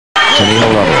Can he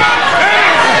hold on to it?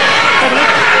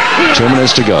 2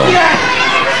 minutes to go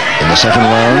in the second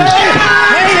round.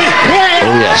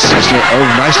 Oh yes,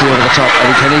 nicely over the top. And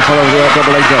can he follow the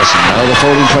double leg dress? No, the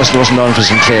folding press wasn't on for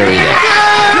Sinclair either.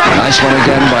 Nice one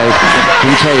again by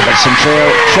Kincaid, but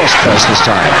Sinclair cross press this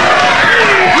time.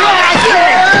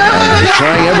 And he's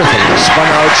trying everything. He spun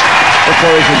out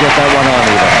before he could get that one on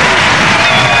either.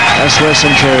 That's where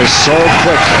Sinclair is so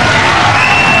quick.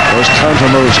 Those counter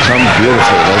moves come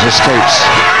beautifully. Those escapes.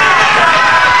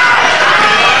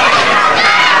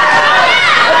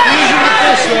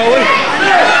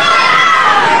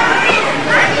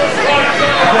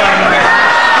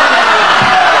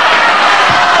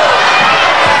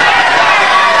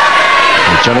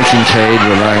 Johnny Kincaid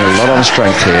relying a lot on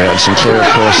strength here, and Sinclair, of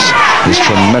course, his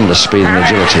tremendous speed and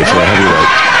agility for a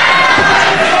heavyweight,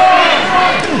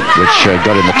 which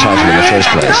got him the title in the first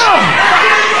place.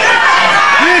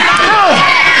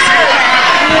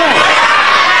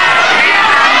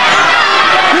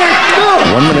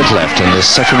 One minute left in this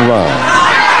second round.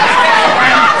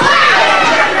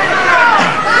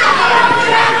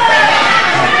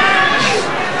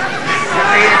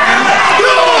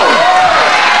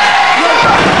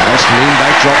 Lean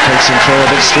back drop takes Sinclair a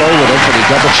bit slow with it, but he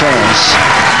got the chance.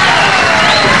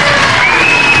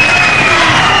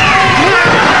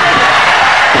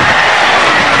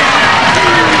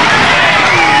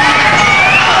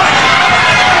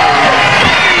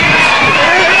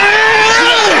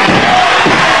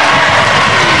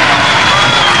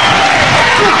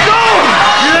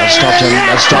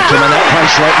 That stopped him, and that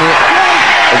punch right in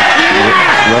the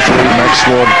referee Max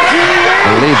Ward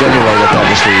believed anyway that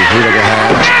obviously he would have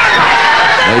had.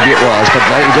 Maybe it was, but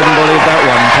he didn't believe that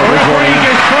one. Public warning.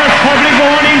 First public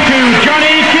warning to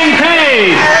Johnny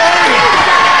Kincaid.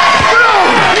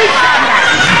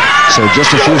 So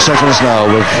just a few seconds now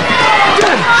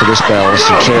for this bell.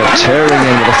 Sinclair tearing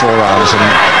in with the forearms and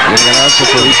getting an answer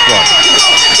for each one.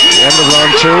 The end of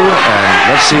round 2, and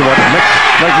let's see what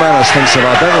McManus thinks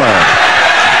about that round.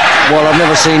 Well, I've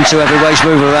never seen two heavyweights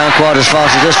move around quite as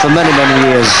fast as this for many, many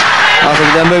years. I think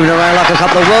they're moving around like a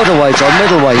couple of welterweights or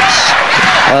middleweights.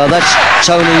 That's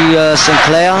Tony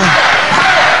Sinclair.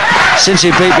 Since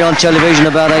he beat me on television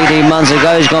about 18 months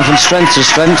ago, he's gone from strength to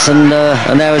strength, and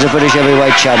now he's a British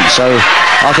heavyweight champ. So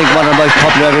I think one of the most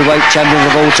popular heavyweight champions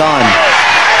of all time.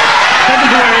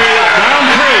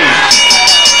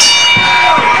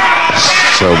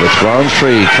 So with round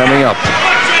 3 coming up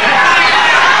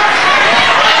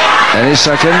any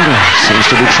second, seems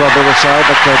to be trouble inside,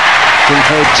 but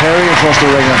Kincaid tearing across the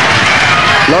ring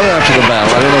long after the bell.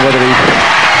 I don't know whether he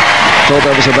thought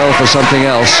that was a bell for something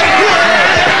else.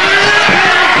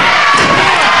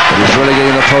 But he's really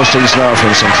getting the postings now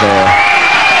from Sinclair.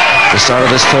 The start of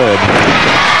this third.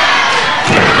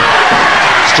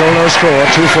 Still no score,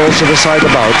 2 falls to the side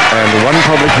about, and 1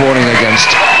 public warning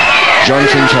against John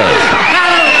Kincaid.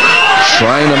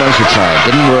 Trying the monkey climb,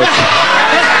 didn't work.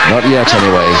 Not yet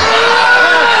anyway.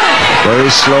 Very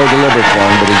slow, deliberate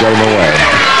one, but he got him away.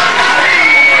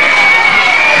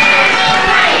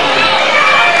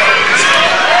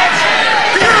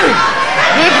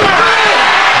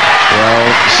 Well,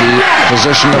 see,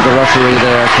 position of the referee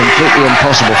there, completely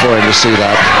impossible for him to see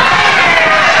that.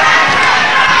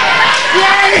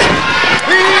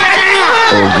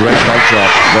 Oh, great backdrop.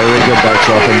 Very good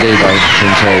backdrop indeed by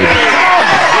Kincaid.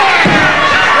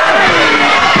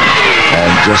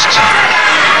 And just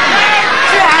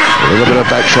a little bit of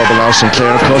back trouble now.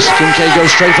 Sinclair, of course. Kincaid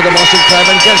goes straight for the Boston Crab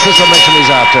and gets the submission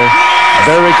he's after.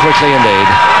 Very quickly indeed.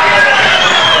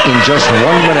 In just 1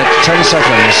 minute, 10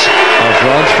 seconds of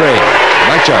round 3.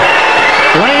 Mike Joe.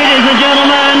 Ladies and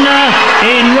gentlemen,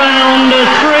 in round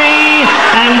 3,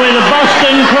 and with a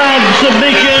Boston Crab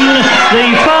submission,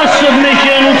 the first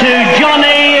submission to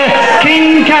Johnny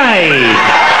Kincaid.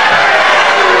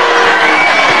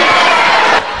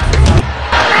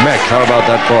 Mick, how about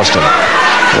that Boston?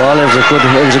 Well, it was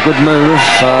a good move.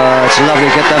 It's lovely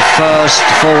to get that first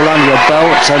fall under your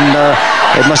belt, and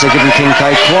it must have given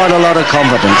Kincaid quite a lot of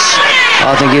confidence.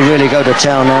 I think he'd really go to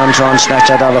town now and try and snatch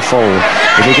that other fall.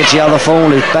 If he gets the other fall,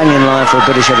 he's bang in line for a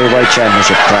British Heavyweight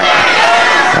Championship crack.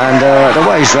 And the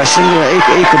way he's wrestling,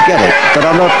 he could get it. But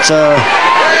I'm not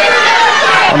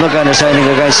going to say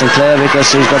anything against Sinclair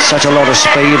because he's got such a lot of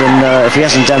speed, and if he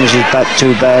hasn't damaged his back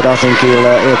too bad, I think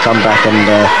he'll come back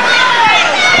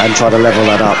and try to level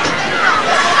that up.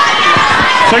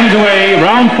 Seconds away,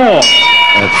 round 4.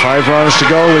 At 5 rounds to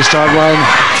go, we start round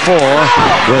 4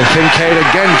 with Kincaid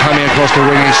again coming across the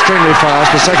ring extremely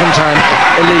fast, the second time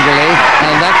illegally,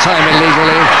 and that time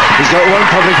illegally. He's got 1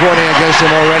 public warning against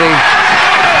him already,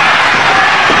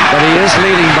 but he is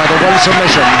leading by the 1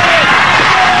 submission.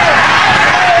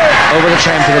 over the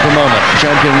champion at the moment.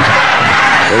 Champion,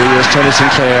 there he is, Tony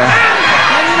Sinclair.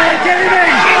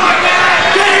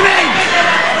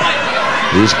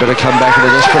 He's better come back into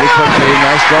this pretty quickly.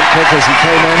 Nice drop kick as he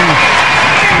came in.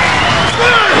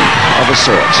 Of a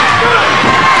sort.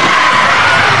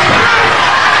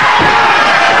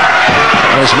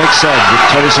 As Mick said,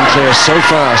 Tony Sinclair is so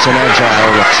fast and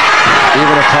agile that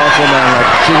even a powerful man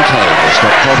like Kincaid has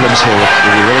got problems here if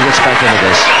he really gets back into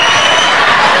this.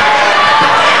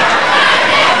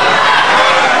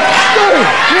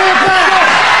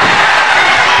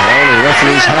 Well, the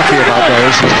referee's happy about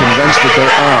those. He's convinced that they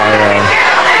are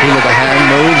heel of the hand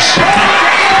moves.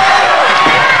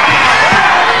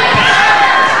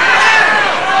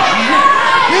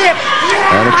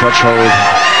 And a crutch hold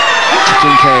to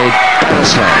Kincaid and a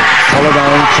slam. Follow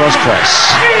down, cross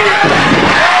press.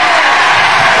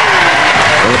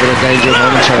 A little bit of danger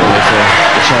momentarily for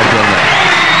the champion there.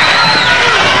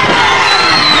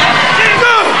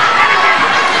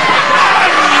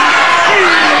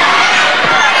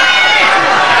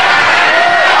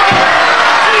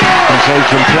 Kincaid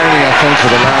complaining, I think, for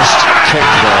the last kick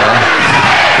there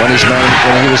when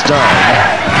he was down,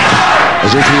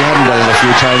 as if he hadn't done it a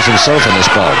few times himself in this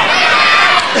bout.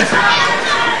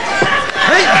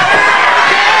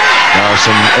 Now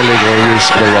some illegal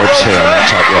use of the ropes here on that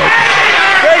top rope.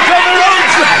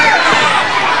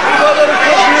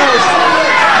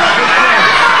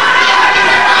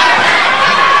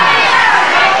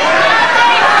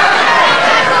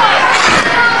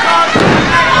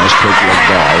 Nice quick leg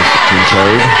dive for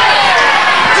Kincaid.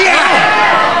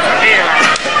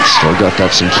 Still got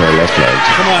that Sinclair left leg.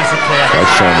 Come on, Sinclair.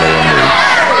 Quite firmly on the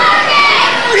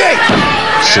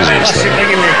scissors there.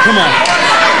 Come on.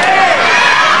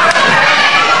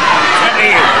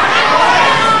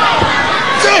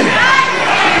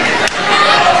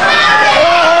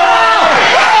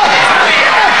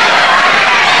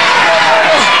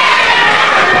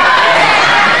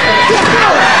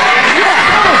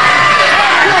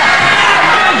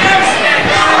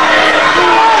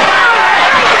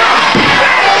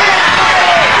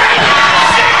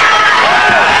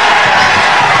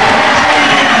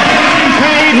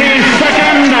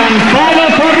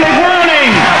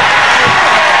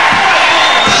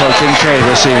 So Kincaid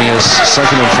receiving his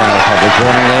second and final public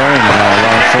warning there in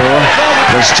round 4,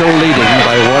 but still leading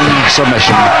by 1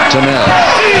 submission to 0.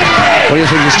 What do you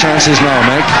think his chances now,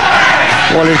 Mick?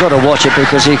 Well, he's got to watch it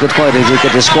because he could quite easily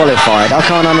get disqualified. I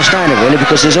can't understand it really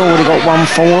because he's already got 1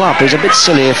 fall up. He's a bit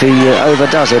silly if he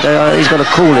overdoes it. He's got to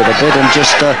cool it a bit and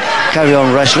just carry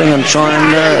on wrestling and try and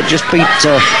just beat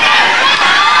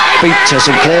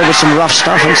Sinclair with some rough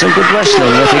stuff and some good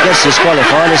wrestling. If he gets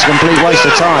disqualified, it's a complete waste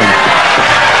of time.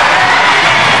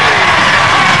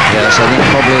 Yes, I think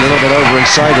probably a little bit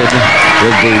overexcited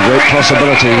with the great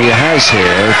possibility he has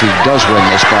here, if he does win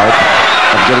this bout,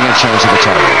 of getting a chance at the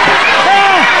title.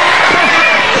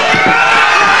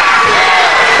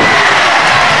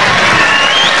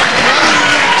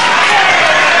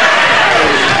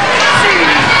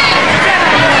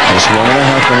 Just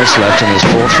 1.5 minutes left in this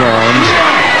 4th round.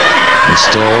 It's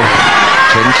still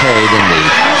Kincaid in the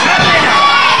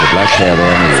black hair there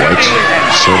and the white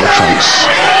silver trunks,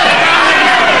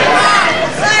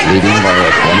 leading by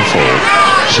 1 fall,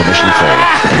 submission fall.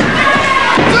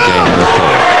 Game number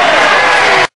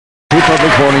 4. 2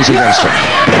 public warnings against him.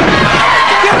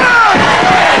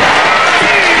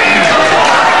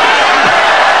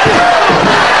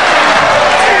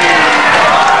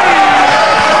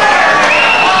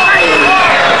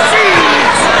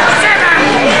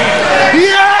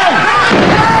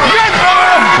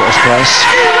 Cross press,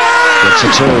 gets a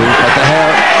 2, but the hair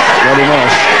got him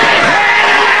off.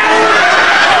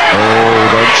 Oh,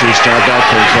 don't you start that,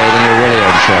 Kincaid, and you're really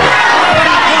in trouble.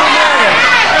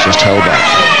 Just held back.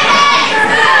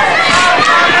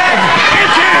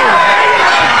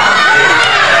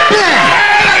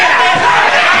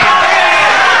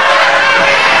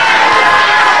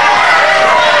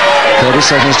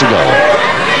 Seconds to go. And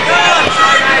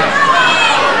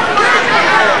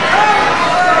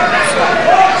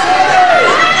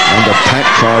a packed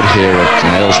crowd here at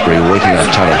Aylesbury waiting on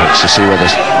tenterhooks to see whether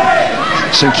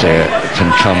Sinclair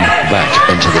can come back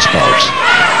into this bout.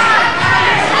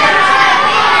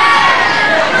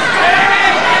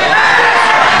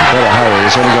 Better hurry,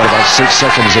 he's only got about 6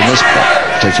 seconds in this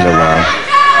particular round.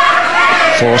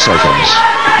 4 seconds.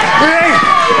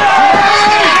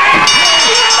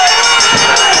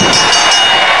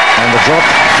 And the drop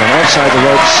from outside the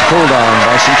ropes, pulled down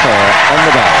by Sinclair on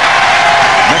the back.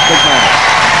 Mick McManus.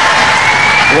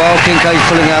 Well, Kincaid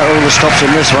pulling out all the stops in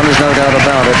this one, there's no doubt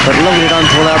about it. But as long as he don't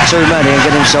pull out too many and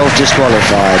get himself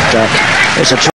disqualified, it's a